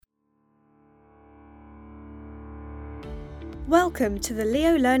Welcome to the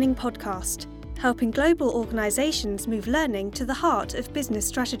Leo Learning Podcast, helping global organisations move learning to the heart of business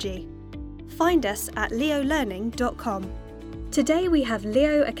strategy. Find us at leolearning.com. Today we have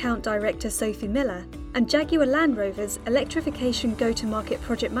Leo Account Director Sophie Miller and Jaguar Land Rover's Electrification Go-to-Market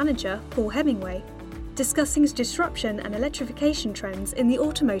Project Manager Paul Hemingway, discussing disruption and electrification trends in the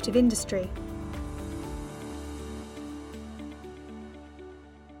automotive industry.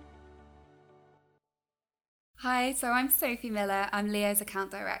 Hi, so I'm Sophie Miller. I'm Leo's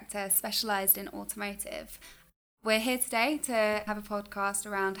Account Director, specialised in automotive. We're here today to have a podcast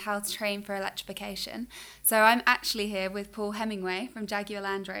around how to train for electrification. So I'm actually here with Paul Hemingway from Jaguar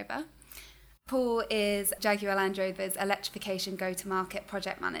Land Rover. Paul is Jaguar Land Rover's Electrification Go-to-Market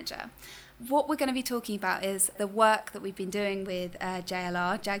Project Manager. What we're going to be talking about is the work that we've been doing with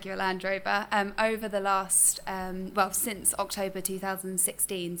JLR, Jaguar Land Rover, over the last, since October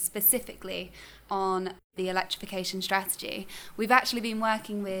 2016, specifically on the electrification strategy. We've actually been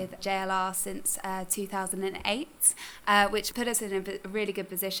working with JLR since 2008, which put us in a really good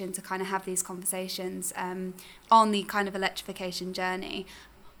position to kind of have these conversations on the kind of electrification journey.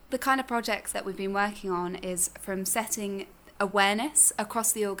 The kind of projects that we've been working on is from setting awareness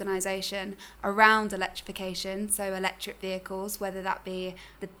across the organisation around electrification, so electric vehicles, whether that be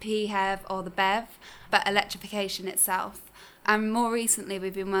the PHEV or the BEV, but electrification itself. And more recently,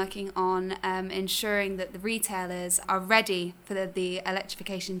 we've been working on ensuring that the retailers are ready for the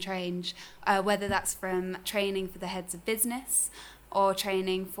electrification change, whether that's from training for the heads of business or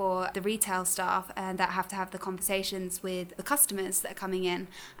training for the retail staff that have to have the conversations with the customers that are coming in.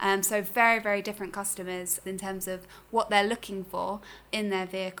 So very, very different customers in terms of what they're looking for in their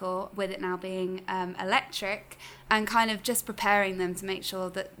vehicle, with it now being electric, and kind of just preparing them to make sure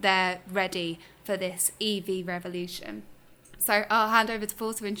that they're ready for this EV revolution. So I'll hand over to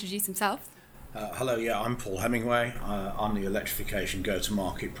Paul to introduce himself. Hello, I'm Paul Hemingway. I'm the Electrification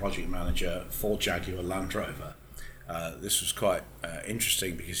Go-to-Market Project Manager for Jaguar Land Rover. This was quite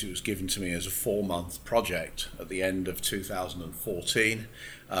interesting because it was given to me as a 4-month project at the end of 2014,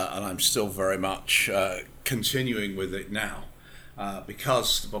 and I'm still very much continuing with it now,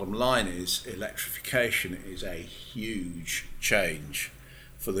 because the bottom line is electrification is a huge change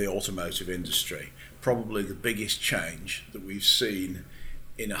for the automotive industry, probably the biggest change that we've seen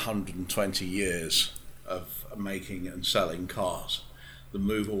in 120 years of making and selling cars, the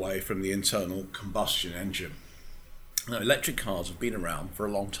move away from the internal combustion engine. Now, electric cars have been around for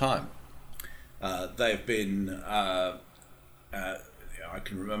a long time. They've been, I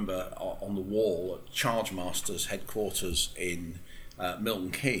can remember on the wall at Chargemaster's headquarters in Milton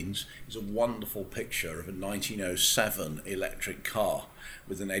Keynes is a wonderful picture of a 1907 electric car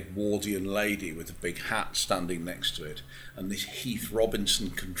with an Edwardian lady with a big hat standing next to it, and this Heath Robinson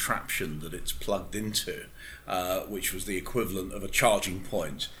contraption that it's plugged into, which was the equivalent of a charging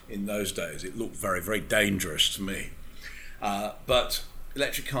point in those days. It looked very, very dangerous to me. But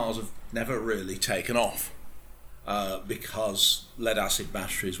electric cars have never really taken off because lead-acid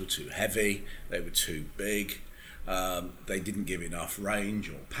batteries were too heavy, they were too big, they didn't give enough range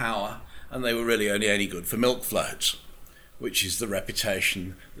or power, and they were really only any good for milk floats, which is the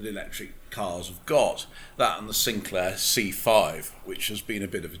reputation that electric cars have got. That and the Sinclair C5, which has been a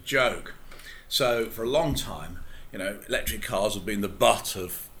bit of a joke. So for a long time, electric cars have been the butt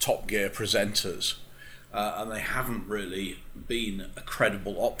of Top Gear presenters. And they haven't really been a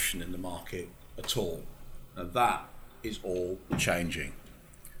credible option in the market at all. Now that is all changing.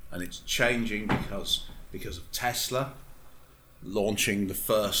 And it's changing because of Tesla launching the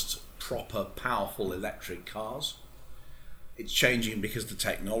first proper powerful electric cars. It's changing because the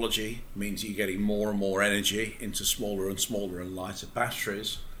technology means you're getting more and more energy into smaller and smaller and lighter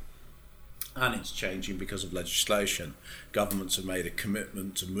batteries. And it's changing because of legislation. Governments have made a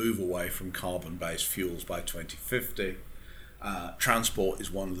commitment to move away from carbon-based fuels by 2050. Transport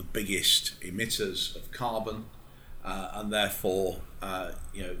is one of the biggest emitters of carbon, and therefore,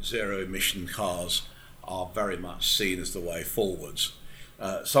 zero-emission cars are very much seen as the way forwards.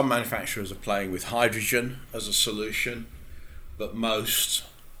 Some manufacturers are playing with hydrogen as a solution, but most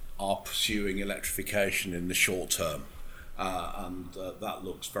are pursuing electrification in the short term. And that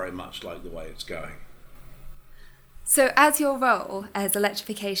looks very much like the way it's going. So as your role as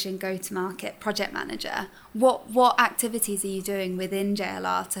Electrification Go-to-Market Project Manager, what activities are you doing within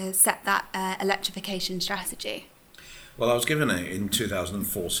JLR to set that electrification strategy? Well, I was given in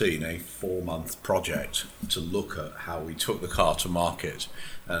 2014 a 4-month project to look at how we took the car to market.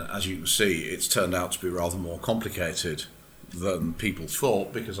 As you can see, it's turned out to be rather more complicated than people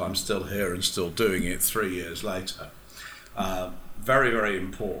thought, because I'm still here and still doing it 3 years later. very, very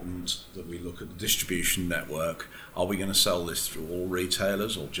important that we look at the distribution network. Are we going to sell this through all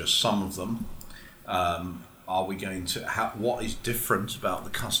retailers or just some of them? Are we going to, what is different about the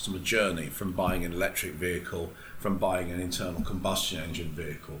customer journey from buying an electric vehicle, from buying an internal combustion engine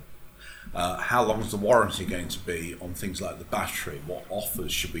vehicle? How long is the warranty going to be on things like the battery? What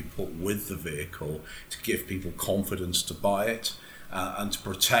offers should we put with the vehicle to give people confidence to buy it and to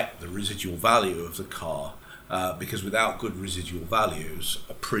protect the residual value of the car? Because without good residual values,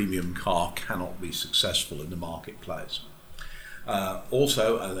 a premium car cannot be successful in the marketplace.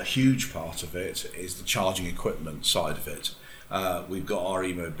 Also, a huge part of it is the charging equipment side of it. We've got our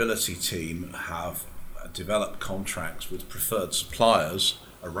e-mobility team have developed contracts with preferred suppliers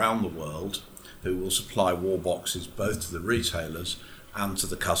around the world who will supply wall boxes both to the retailers and to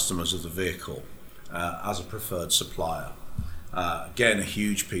the customers of the vehicle as a preferred supplier. Again, a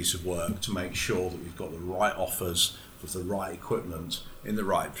huge piece of work to make sure that we've got the right offers with the right equipment in the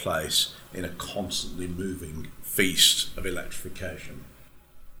right place in a constantly moving feast of electrification.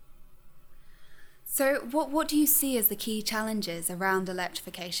 So what do you see as the key challenges around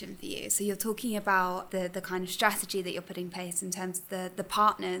electrification for you? So you're talking about the kind of strategy that you're putting in place in terms of the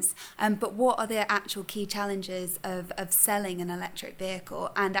partners, but what are the actual key challenges of selling an electric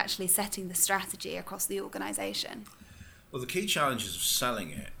vehicle and actually setting the strategy across the organisation? Well, the key challenges of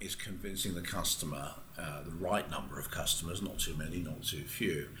selling it is convincing the customer, the right number of customers, not too many, not too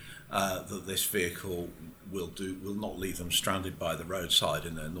few, that this vehicle will not leave them stranded by the roadside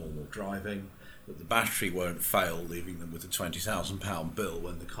in their normal driving, that the battery won't fail, leaving them with a £20,000 bill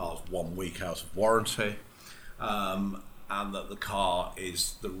when the car's 1 week out of warranty, and that the car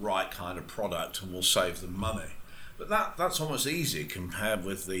is the right kind of product and will save them money. But that's almost easy compared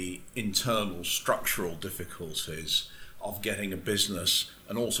with the internal structural difficulties of getting a business,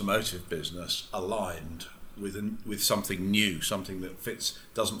 an automotive business, aligned with something new, something that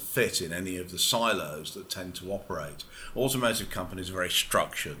doesn't fit in any of the silos that tend to operate. Automotive companies are very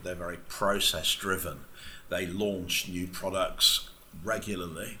structured, they're very process driven. They launch new products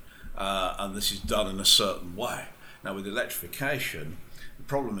regularly, and this is done in a certain way. Now with electrification, the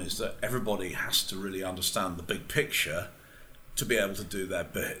problem is that everybody has to really understand the big picture to be able to do their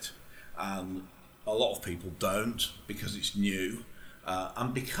bit. And a lot of people don't because it's new.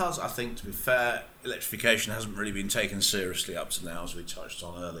 And because I think, to be fair, electrification hasn't really been taken seriously up to now, as we touched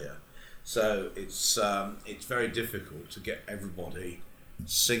on earlier. So it's very difficult to get everybody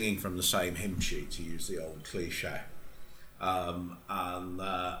singing from the same hymn sheet, to use the old cliche. And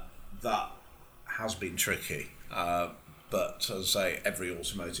that has been tricky. But as I say, every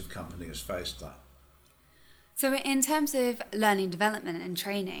automotive company has faced that. So in terms of learning development and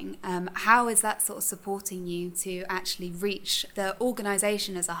training, how is that sort of supporting you to actually reach the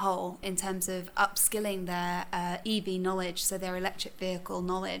organisation as a whole in terms of upskilling their EV knowledge, so their electric vehicle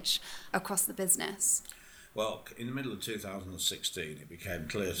knowledge across the business? Well, in the middle of 2016, it became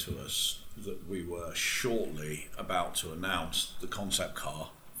clear to us that we were shortly about to announce the concept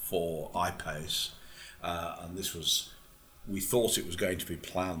car for iPace, and we thought it was going to be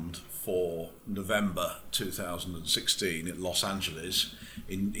planned for November 2016 in Los Angeles.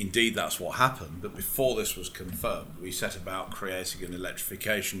 Indeed, that's what happened. But before this was confirmed, we set about creating an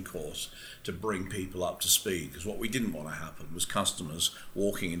electrification course to bring people up to speed. Because what we didn't want to happen was customers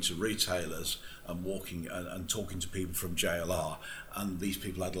walking into retailers and talking to people from JLR, and these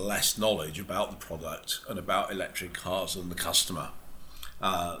people had less knowledge about the product and about electric cars than the customer.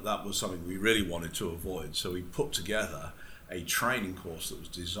 That was something we really wanted to avoid. So we put together a training course that was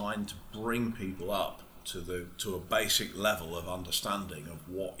designed to bring people up to a basic level of understanding of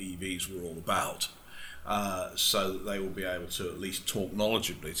what EVs were all about, so that they will be able to at least talk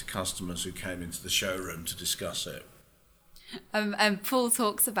knowledgeably to customers who came into the showroom to discuss it. And Paul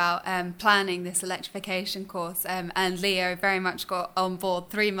talks about planning this electrification course, and Leo very much got on board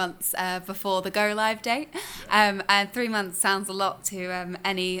 3 months before the go live date. And 3 months sounds a lot to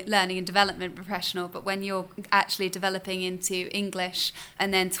any learning and development professional, but when you're actually developing into English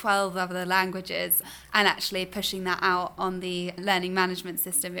and then 12 other languages and actually pushing that out on the learning management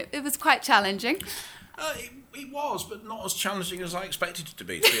system, it was quite challenging. It was, but not as challenging as I expected it to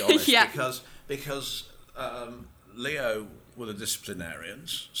be honest. Yeah. because Leo were the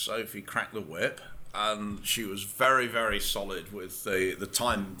disciplinarians. Sophie cracked the whip, and she was very, very solid with the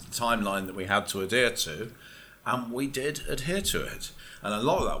timeline that we had to adhere to, and we did adhere to it. And a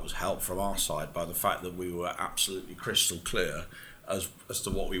lot of that was helped from our side by the fact that we were absolutely crystal clear as to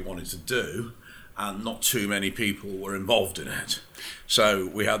what we wanted to do, and not too many people were involved in it. So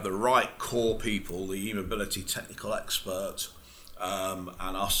we had the right core people, the e-mobility technical expert,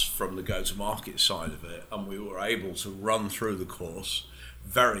 and us from the go-to-market side of it, and we were able to run through the course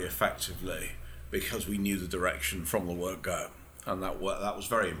very effectively because we knew the direction from the word-go, and that was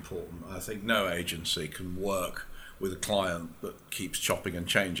very important. I think no agency can work with a client that keeps chopping and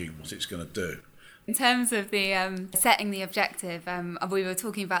changing what it's going to do. In terms of the setting the objective, we were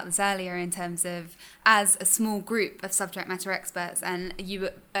talking about this earlier in terms of as a small group of subject matter experts, and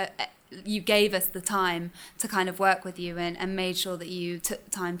you gave us the time to kind of work with you and made sure that you took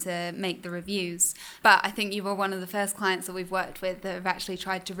time to make the reviews. But I think you were one of the first clients that we've worked with that have actually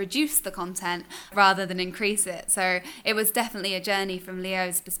tried to reduce the content rather than increase it. So it was definitely a journey from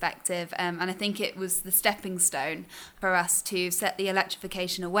Leo's perspective, and I think it was the stepping stone for us to set the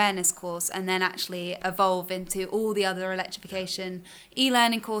electrification awareness course and then actually evolve into all the other electrification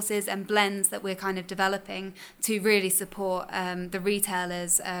e-learning courses and blends that we're kind of developing to really support the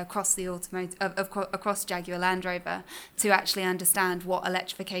retailers across the across Jaguar Land Rover to actually understand what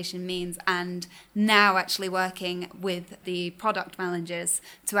electrification means, and now actually working with the product managers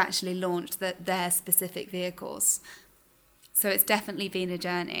to actually launch their specific vehicles. So it's definitely been a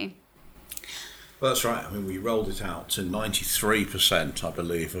journey. Well, that's right. I mean, we rolled it out to 93%, I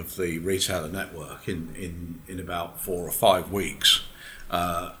believe, of the retailer network in about 4 or 5 weeks,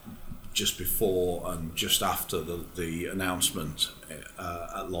 just before and just after the announcement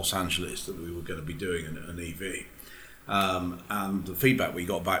at Los Angeles that we were going to be doing an EV. And the feedback we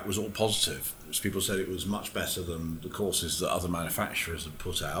got back was all positive. People said it was much better than the courses that other manufacturers had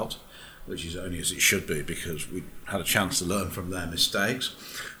put out, which is only as it should be because we had a chance to learn from their mistakes.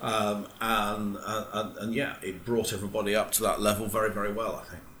 And yeah, it brought everybody up to that level very, very well, I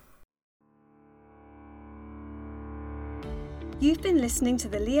think. You've been listening to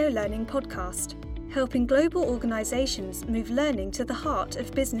the Leo Learning Podcast, helping global organisations move learning to the heart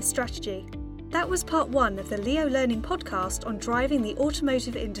of business strategy. That was part 1 of the Leo Learning Podcast on driving the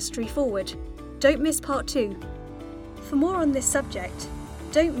automotive industry forward. Don't miss part 2. For more on this subject,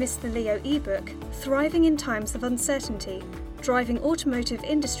 don't miss the Leo ebook, Thriving in Times of Uncertainty, Driving Automotive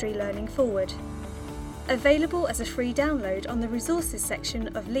Industry Learning Forward. Available as a free download on the resources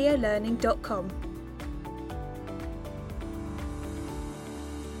section of leolearning.com.